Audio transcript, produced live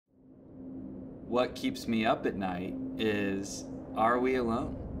What keeps me up at night is, are we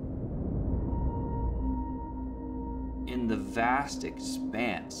alone? In the vast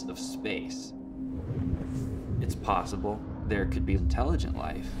expanse of space, it's possible there could be intelligent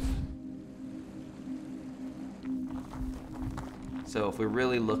life. So if we're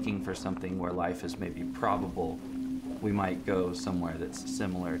really looking for something where life is maybe probable, we might go somewhere that's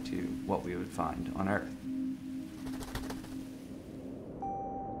similar to what we would find on Earth.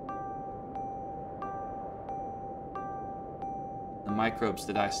 The microbes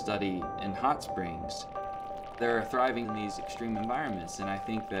that I study in hot springs, they're thriving in these extreme environments, and I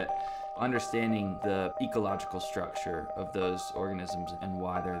think that understanding the ecological structure of those organisms and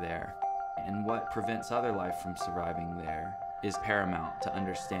why they're there, and what prevents other life from surviving there, is paramount to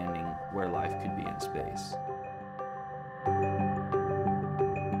understanding where life could be in space.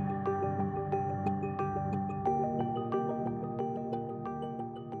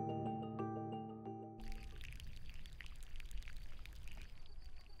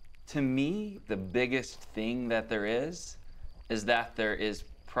 To me, the biggest thing that there is that there is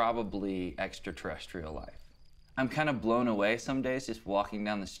probably extraterrestrial life. I'm kind of blown away some days just walking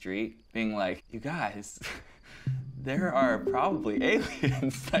down the street, being like, you guys, there are probably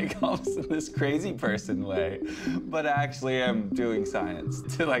aliens, like almost in this crazy person way. But actually I'm doing science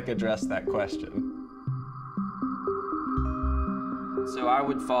to like address that question. So I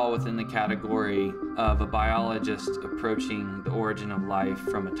would fall within the category of a biologist approaching the origin of life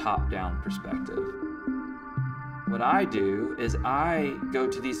from a top-down perspective. What I do is I go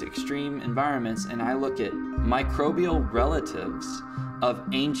to these extreme environments and I look at microbial relatives of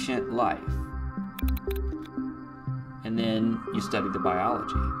ancient life. And then you study the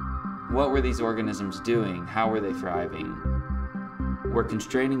biology. What were these organisms doing? How were they thriving? We're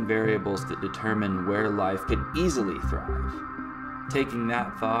constraining variables that determine where life could easily thrive. Taking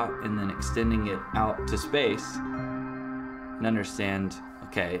that thought and then extending it out to space and understand,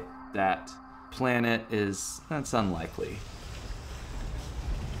 okay, that planet that's unlikely.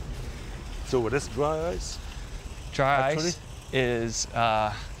 So what is dry ice? Dry Actually? ice is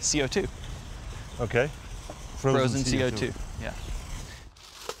CO2. Okay. Frozen CO2. Yeah.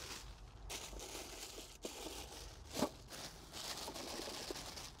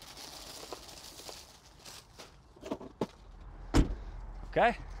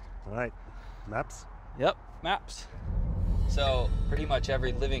 Okay. All right. Maps? Yep, maps. So pretty much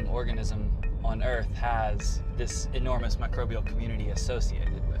every living organism on Earth has this enormous microbial community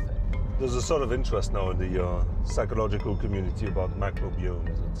associated with it. There's a sort of interest now in the psychological community about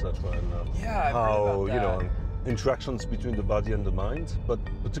microbiomes, etc. And Yeah, I've how, heard about that. interactions between the body and the mind, but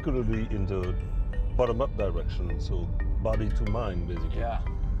particularly in the bottom-up direction, so body to mind, basically. Yeah,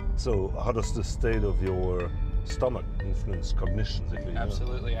 So how does the state of your stomach influence cognition? Basically,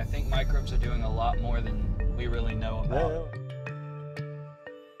 absolutely. I think microbes are doing a lot more than we really know about. Yeah.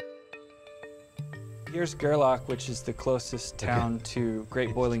 Here's Gerlach, which is the closest town to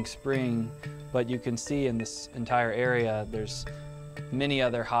Great Boiling Spring, but you can see in this entire area there's many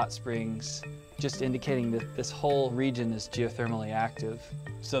other hot springs, just indicating that this whole region is geothermally active.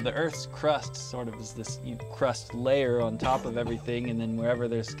 So the Earth's crust sort of is this crust layer on top of everything, and then wherever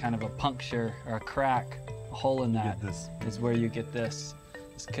there's kind of a puncture or a crack, a hole in that is where you get this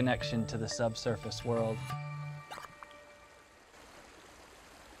connection to the subsurface world.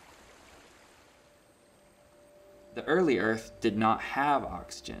 The early Earth did not have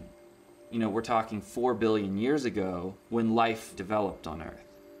oxygen. You know, we're talking 4 billion years ago when life developed on Earth.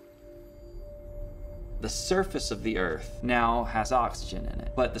 The surface of the Earth now has oxygen in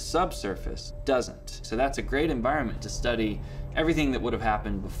it, but the subsurface doesn't. So that's a great environment to study everything that would have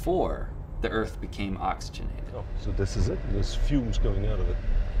happened before the Earth became oxygenated. Oh, so this is it? There's fumes going out of it.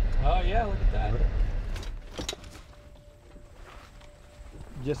 Oh yeah, look at that.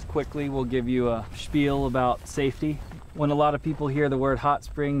 Just quickly, we'll give you a spiel about safety. When a lot of people hear the word hot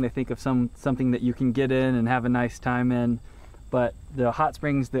spring, they think of something that you can get in and have a nice time in. But the hot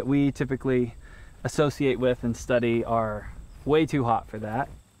springs that we typically associate with and study are way too hot for that.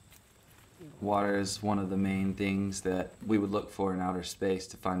 Water is one of the main things that we would look for in outer space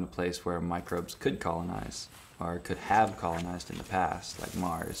to find a place where microbes could colonize, or could have colonized in the past, like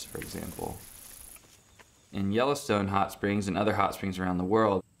Mars, for example. In Yellowstone hot springs and other hot springs around the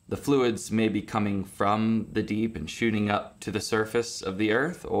world, the fluids may be coming from the deep and shooting up to the surface of the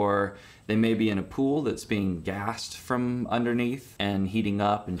Earth, or they may be in a pool that's being gassed from underneath and heating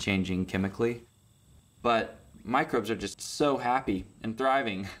up and changing chemically. But microbes are just so happy and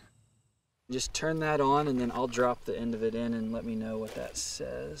thriving. Just turn that on and then I'll drop the end of it in and let me know what that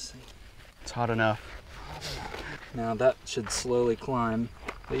says. It's hot enough. Now that should slowly climb.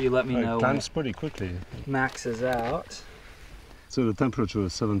 But you let me know It when climbs it pretty quickly. maxes out. So the temperature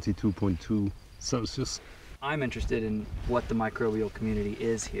is 72.2 Celsius. I'm interested in what the microbial community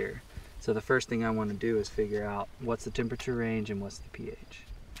is here. So the first thing I want to do is figure out what's the temperature range and what's the pH.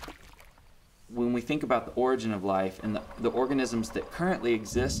 When we think about the origin of life and the organisms that currently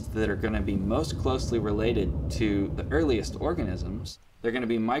exist that are going to be most closely related to the earliest organisms, they're going to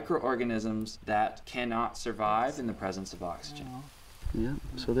be microorganisms that cannot survive in the presence of oxygen. Yeah,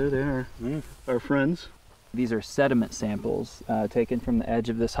 so there they are, our friends. These are sediment samples taken from the edge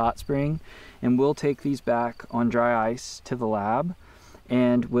of this hot spring, and we'll take these back on dry ice to the lab,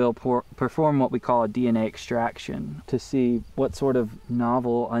 and we'll perform what we call a DNA extraction to see what sort of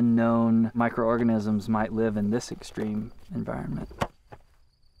novel, unknown microorganisms might live in this extreme environment.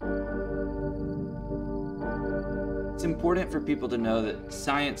 It's important for people to know that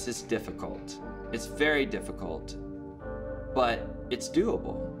science is difficult. It's very difficult, but it's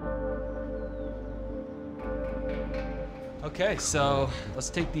doable. Okay, so let's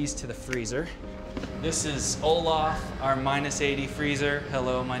take these to the freezer. This is Olaf, our -80 freezer.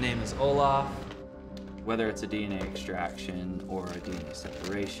 Hello, my name is Olaf. Whether it's a DNA extraction or a DNA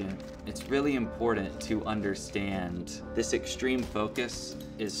separation, it's really important to understand this extreme focus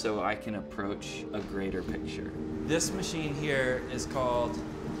is so I can approach a greater picture. This machine here is called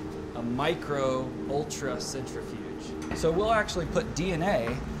a micro ultra centrifuge. So we'll actually put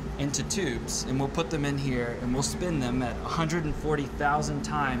DNA into tubes, and we'll put them in here, and we'll spin them at 140,000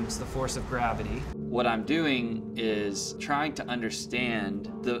 times the force of gravity. What I'm doing is trying to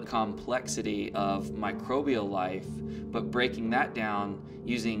understand the complexity of microbial life, but breaking that down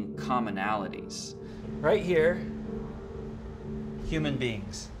using commonalities. Right here, human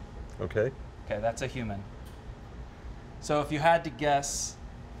beings. Okay. Okay, that's a human. So if you had to guess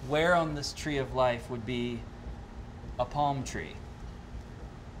where on this tree of life would be a palm tree,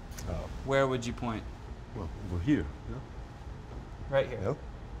 where would you point? Well, over here. Yeah. Right here. Yeah.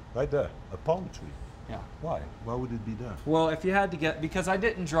 Right there. A palm tree. Yeah. Why? Why would it be there? Well, if you had to get, because I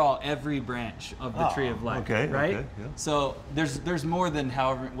didn't draw every branch of the tree of life, okay, right? okay, yeah. So there's more than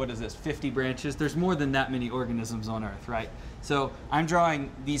however, what is this, 50 branches? There's more than that many organisms on Earth, right? So I'm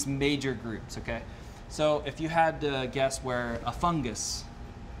drawing these major groups, okay? So if you had to guess where a fungus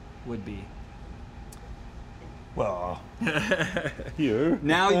would be. Well, here.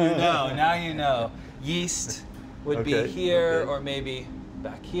 Now you know, now you know. Yeast would be here, okay. or maybe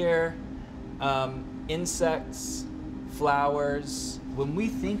back here. Insects, flowers. When we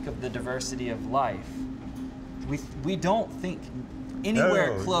think of the diversity of life, we don't think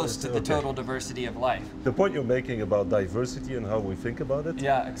anywhere close to the total diversity of life. The point you're making about diversity and how we think about it.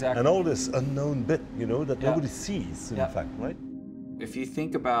 Yeah, exactly. And all this unknown bit, you know, that Yeah. nobody sees, in Yeah. fact, right? If you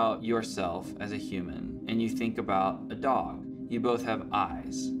think about yourself as a human and you think about a dog, you both have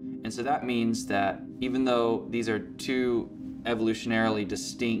eyes. And so that means that even though these are two evolutionarily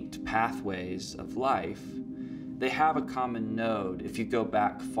distinct pathways of life, they have a common node if you go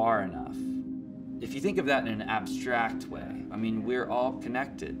back far enough. If you think of that in an abstract way, I mean, we're all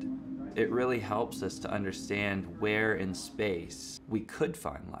connected. It really helps us to understand where in space we could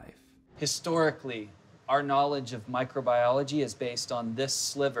find life. Historically, our knowledge of microbiology is based on this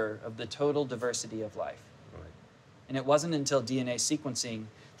sliver of the total diversity of life. Right. And it wasn't until DNA sequencing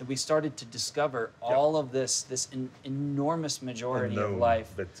that we started to discover all of this enormous majority of Unknown,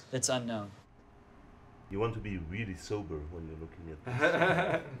 life but that's unknown. you want to be really sober when you're looking at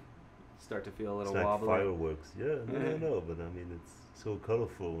this. Start to feel a It's little like wobbly. fireworks. Yeah, no, but I mean, it's so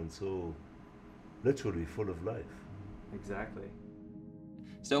colorful and so literally full of life. Exactly.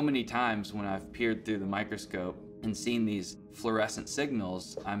 So many times when I've peered through the microscope and seen these fluorescent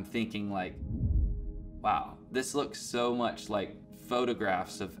signals, I'm thinking like, wow, this looks so much like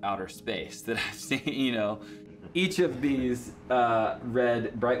photographs of outer space that I've seen, you know. Each of these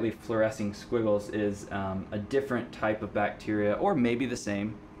red, brightly fluorescing squiggles is a different type of bacteria, or maybe the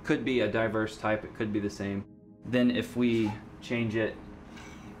same. Could be a diverse type, it could be the same. Then if we change it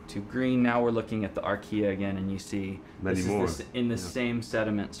to green, now we're looking at the archaea again, and you see Many more. in the same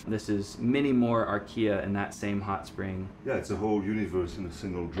sediments. This is many more archaea in that same hot spring. Yeah, it's a whole universe in a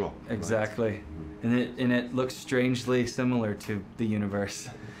single drop. Exactly. And it looks strangely similar to the universe.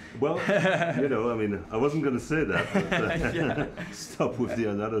 Well, you know, I mean, I wasn't going to say that, but stop with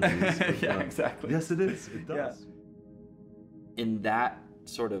the analogies. But, Yeah, exactly. Yes, it is. It does. In that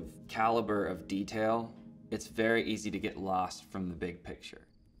sort of caliber of detail, it's very easy to get lost from the big picture.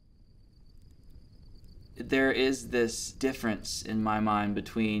 There is this difference in my mind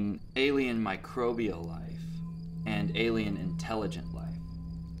between alien microbial life and alien intelligent life.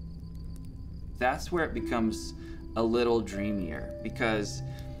 That's where it becomes a little dreamier, because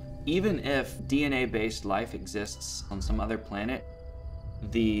even if DNA-based life exists on some other planet,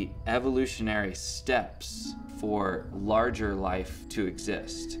 the evolutionary steps for larger life to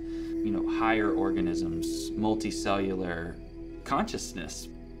exist, you know, higher organisms, multicellular consciousness,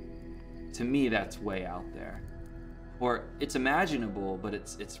 to me that's way out there. Or it's imaginable, but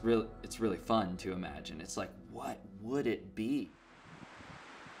it's really fun to imagine. It's like, what would it be?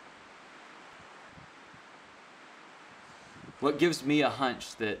 What gives me a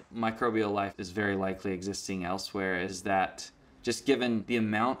hunch that microbial life is very likely existing elsewhere is that just given the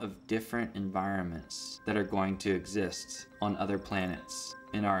amount of different environments that are going to exist on other planets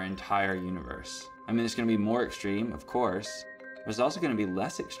in our entire universe. I mean, it's going to be more extreme, of course, but there's also going to be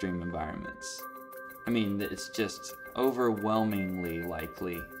less extreme environments. I mean, it's just overwhelmingly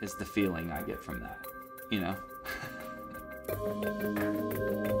likely is the feeling I get from that, you know?